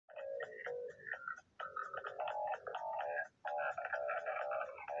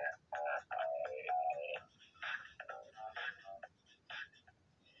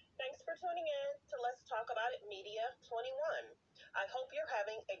Media 21. I hope you're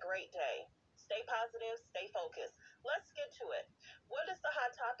having a great day. Stay positive, stay focused. Let's get to it. What is the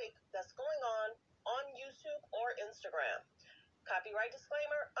hot topic that's going on YouTube or Instagram? Copyright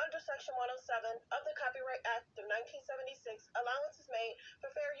disclaimer. Under Section 107 of the Copyright Act of 1976, allowance is made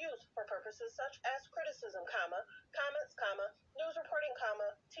for fair use for purposes such as criticism, comments, news reporting,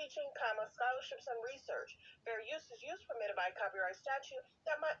 teaching, scholarships, and research. Fair use is use permitted by copyright statute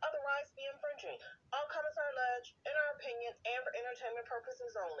that might otherwise be infringing. All comments are alleged, in our opinion, and for entertainment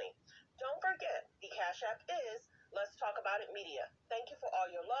purposes only. Don't forget, the Cash App is Let's Talk About It Media. Thank you for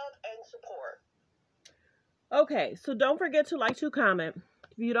all your love and support. Okay, so don't forget to like, to comment.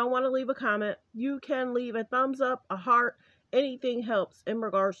 If you don't want to leave a comment, you can leave a thumbs up, a heart. Anything helps in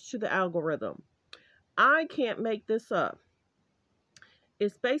regards to the algorithm. I can't make this up.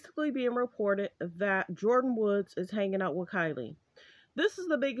 It's basically being reported that Jordyn Woods is hanging out with Kylie. This is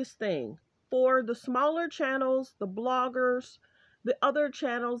the biggest thing. For the smaller channels, the bloggers, the other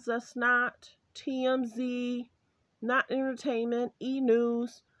channels that's not TMZ, not entertainment,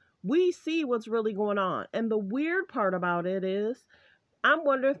 E-News, we see what's really going on. And the weird part about it is, I'm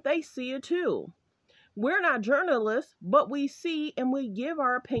wondering if they see it too. We're not journalists, but we see and we give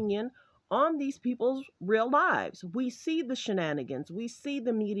our opinion on these people's real lives. We see the shenanigans. We see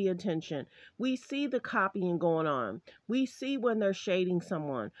the media attention. We see the copying going on. We see when they're shading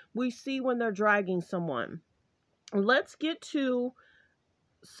someone. We see when they're dragging someone. Let's get to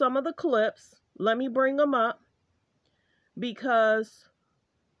some of the clips. Let me bring them up because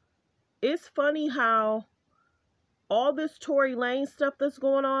it's funny how all this Tory Lane stuff that's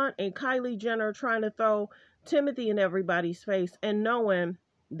going on and Kylie Jenner trying to throw Timothee in everybody's face and knowing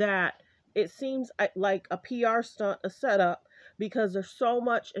that it seems like a PR stunt, a setup, because there's so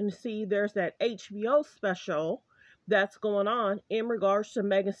much, and see, there's that HBO special that's going on in regards to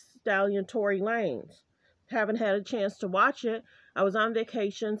Megan Stallion, Tory Lanez. Haven't had a chance to watch it. I was on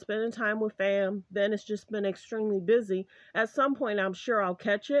vacation, spending time with fam. Then it's just been extremely busy. At some point, I'm sure I'll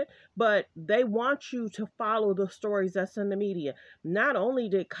catch it. But they want you to follow the stories that's in the media. Not only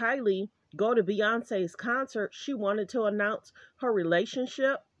did Kylie go to Beyonce's concert, she wanted to announce her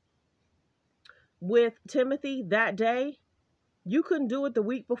relationship with Timothee that day. You couldn't do it the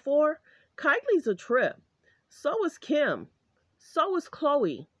week before. Kylie's a trip. So is Kim. So is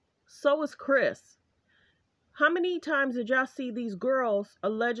Chloe. So is Chris. How many times did y'all see these girls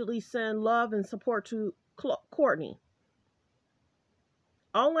allegedly send love and support to Kourtney?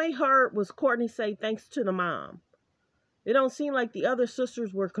 All I heard was Kourtney say thanks to the mom. It don't seem like the other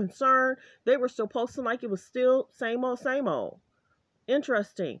sisters were concerned. They were still posting like it was still same old, same old.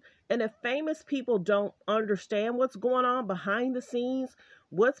 Interesting. And if famous people don't understand what's going on behind the scenes,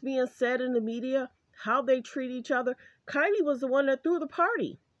 what's being said in the media, how they treat each other, Kylie was the one that threw the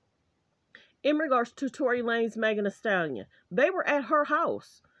party. In regards to Tory Lanez, Megan Thee Stallion, they were at her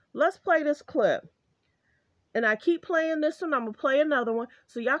house. Let's play this clip. And I keep playing this one. I'm going to play another one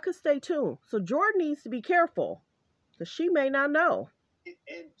so y'all can stay tuned. So Jordyn needs to be careful because she may not know. Get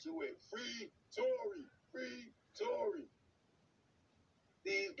into it. Free Tory. Free Tory.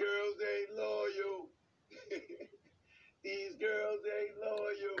 These girls ain't loyal. These girls ain't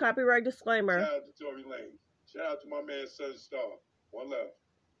loyal. Copyright disclaimer. Shout out to Tory Lanez. Shout out to my man, Southern Star. One love.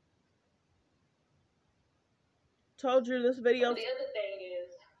 Told you this video. The other thing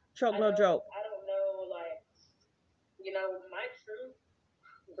is, choke no joke. I don't know, like, my truth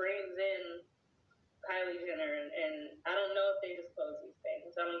brings in Kylie Jenner, and I don't know if they disclose these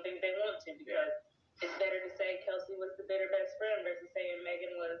things. I don't think they want to because it's better to say Kelsey was the bitter best friend versus saying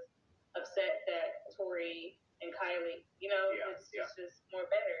Megan was upset that Tory and Kylie, it's just more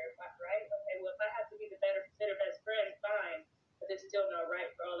better, right? Okay, well, if I have to be the bitter best friend, fine, but there's still no right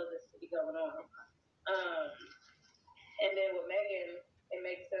for all of this to be going on. And then with Megan, it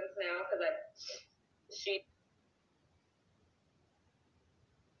makes sense now because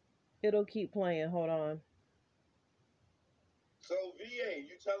It'll keep playing. Hold on. So, VA,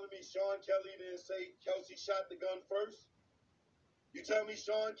 you telling me Sean Kelly didn't say Kelsey shot the gun first? You tell me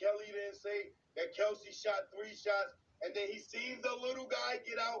Sean Kelly didn't say that Kelsey shot 3 shots and then he sees the little guy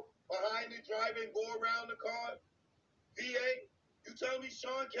get out behind the driver and go around the car? VA, you tell me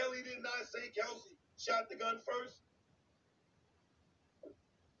Sean Kelly did not say Kelsey shot the gun first?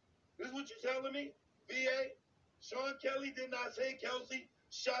 This is what you're telling me? VA, Sean Kelly did not say Kelsey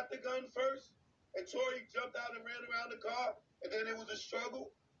shot the gun first and Tory jumped out and ran around the car and then it was a struggle?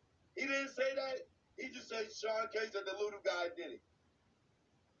 He didn't say that. He just said Sean Kelly said the little guy did it.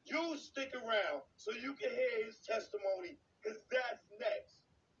 You stick around so you can hear his testimony because that's next.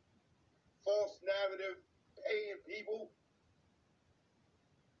 False narrative, paying people.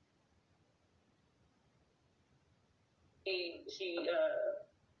 She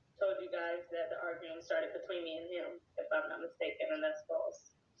told you guys that the argument started between me and him, if I'm not mistaken, and that's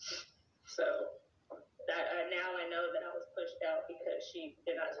false. So now I know that I was pushed out because she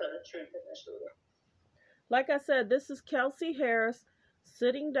did not tell the truth initially. Like I said, this is Kelsey Harris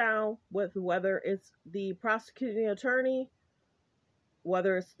sitting down with whether it's the prosecuting attorney,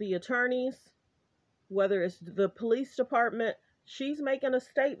 whether it's the attorneys, whether it's the police department. She's making a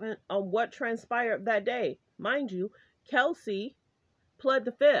statement on what transpired that day. Mind you, Kelsey pled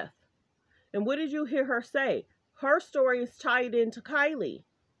the fifth. And what did you hear her say? Her story is tied into Kylie.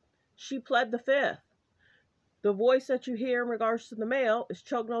 She pled the fifth. The voice that you hear in regards to the male is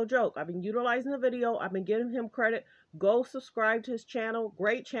Choke No Joke. I've been utilizing the video. I've been giving him credit. Go subscribe to his channel.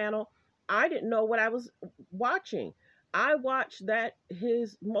 Great channel. I didn't know what I was watching. I watched that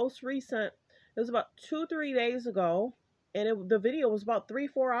his most recent, it was about 2-3 days ago, and the video was about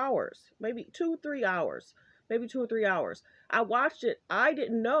 3-4 hours, maybe 2-3 hours, maybe 2 or 3 hours. I watched it. I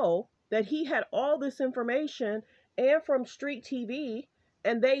didn't know that he had all this information and from Street TV,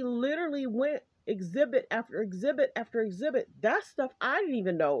 and they literally went exhibit after exhibit after exhibit. That stuff I didn't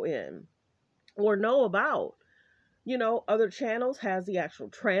even know in or know about. You know, other channels has the actual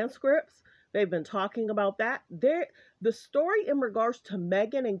transcripts. They've been talking about that. The story in regards to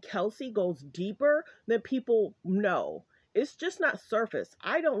Megan and Kelsey goes deeper than people know. It's just not surface.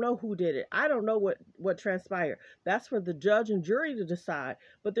 I don't know who did it. I don't know what transpired. That's for the judge and jury to decide.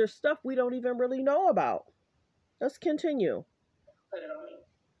 But there's stuff we don't even really know about. Let's continue. Put it on me,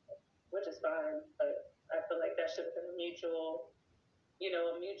 which is fine, but I feel like that should have been a mutual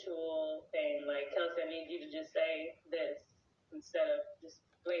thing. Like, Kelsey, I need you to just say this instead of just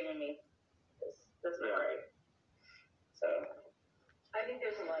blaming me. That's not right. So, I think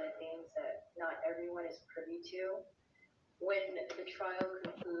there's a lot of things that not everyone is privy to. When the trial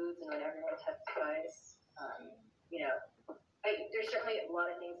concludes and when everyone testifies, there's certainly a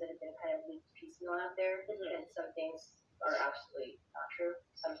lot of things that have been kind of leaked piecemeal out there, and some things are absolutely not true.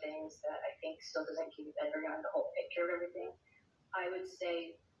 Some things that I think still doesn't give everyone the whole picture of everything. I would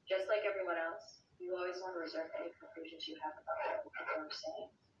say, just like everyone else, you always want to reserve any conclusions you have about what people are saying.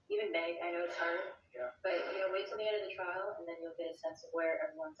 Even Meg, I know it's hard, but wait till the end of the trial, and then you'll get a sense of where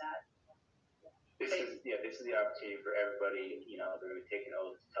everyone's at. This is the opportunity for everybody. They're going to take an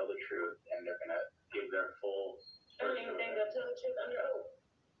oath to tell the truth, and they're going to give their full. I don't even think they'll tell the truth under oath.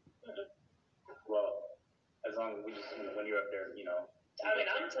 Well, as long as we just, when you're up there, I mean,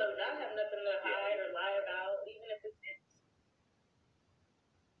 I'm told I have nothing to hide or lie about, even if it's.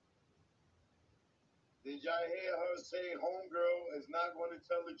 Did y'all hear her say homegirl is not going to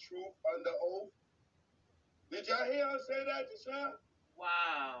tell the truth under oath? Did y'all hear her say that just now?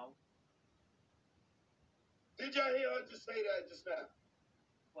 Wow. Did y'all hear her just say that just now?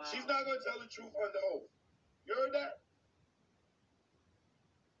 Wow. She's not going to tell the truth under oath. You heard that?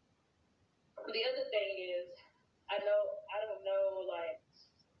 The other thing is, I don't know,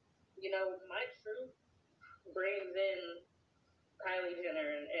 my truth brings in Kylie Jenner,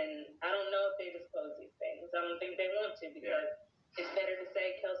 and I don't know if they disclose these things. I don't think they want to, because it's better to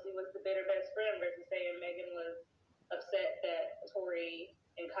say Kelsey was the bitter best friend versus saying Megan was upset that Tori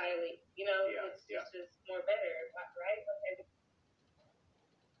and Kylie, it's just more better, right? Okay.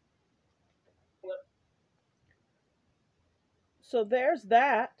 So there's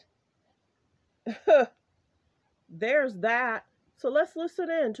that. There's that. So let's listen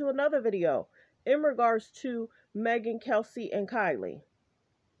in to another video in regards to Megan, Kelsey, and Kylie.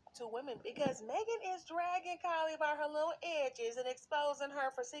 To women, because Megan is dragging Kylie by her little edges and exposing her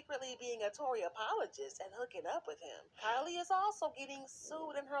for secretly being a Tory apologist and hooking up with him. Kylie is also getting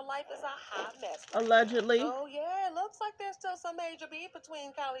sued and her life is a hot mess. Allegedly. Oh yeah, it looks like there's still some major beef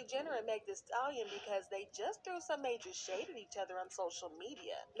between Kylie Jenner and Meg Thee Stallion because they just threw some major shade at each other on social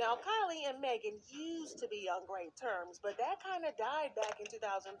media. Now, Kylie and Megan used to be on great terms, but that kind of died back in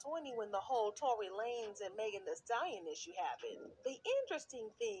 2020 when the whole Tory Lanez and Megan Thee Stallion issue happened. The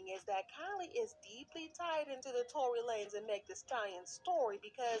interesting thing is that Kylie is deeply tied into the Tory Lanez and Meg Thee Stallion story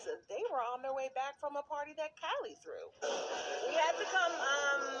because they were on their way back from a party that Kylie threw. We had to come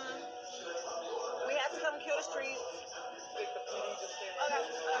kill the streets.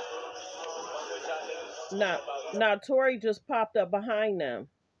 Now Tori just popped up behind them.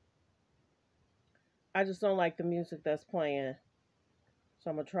 I just don't like the music that's playing,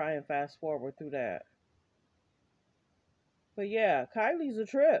 so I'm gonna try and fast forward through that. But yeah, Kylie's a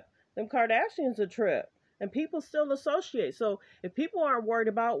trip. Them Kardashians a trip. And people still associate. So if people aren't worried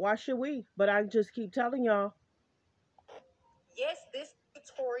about, why should we? But I just keep telling y'all. Yes, this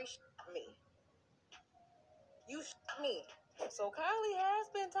Tory shot me. You shot me. So Kylie has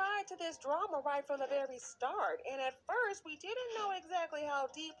been tied to this drama right from the very start, and at first we didn't know exactly how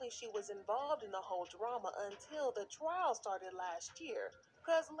deeply she was involved in the whole drama until the trial started last year.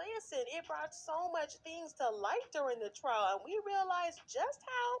 Because listen, it brought so much things to light during the trial, and we realized just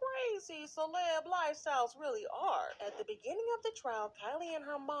how crazy celeb lifestyles really are. At the beginning of the trial, Kylie and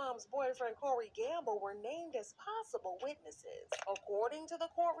her mom's boyfriend Corey Gamble were named as possible witnesses. According to the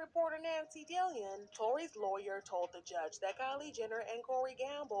court reporter Nancy Dillion, Tory's lawyer told the judge that Kylie Jenner and Corey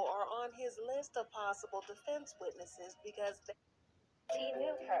Gamble are on his list of possible defense witnesses because He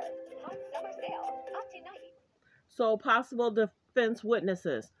moved her. Hot summer sale. Up to 90. So possible defense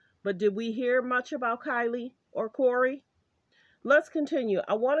witnesses. But did we hear much about Kylie or Corey? Let's continue.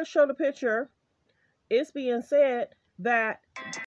 I want to show the picture. It's being said that